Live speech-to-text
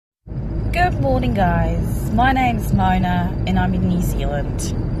Good morning, guys. My name's Mona and I'm in New Zealand.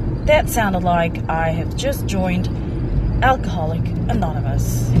 That sounded like I have just joined Alcoholic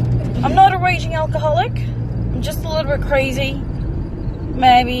Anonymous. I'm not a raging alcoholic. I'm just a little bit crazy.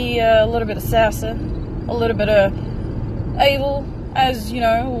 Maybe a little bit of sassy, a little bit of evil, as you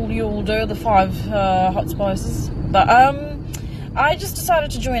know, you all do, the 5 hot spices. But I just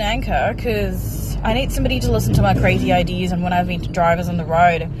decided to join Anchor because I need somebody to listen to my crazy ideas, and when I meet drivers on the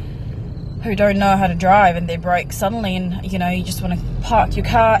road who don't know how to drive and they brake suddenly, and you just want to park your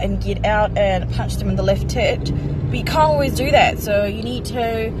car and get out and punch them in the left tit, but you can't always do that, so you need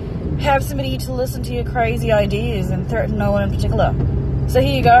to have somebody to listen to your crazy ideas and threaten no one in particular. So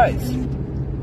here you goes.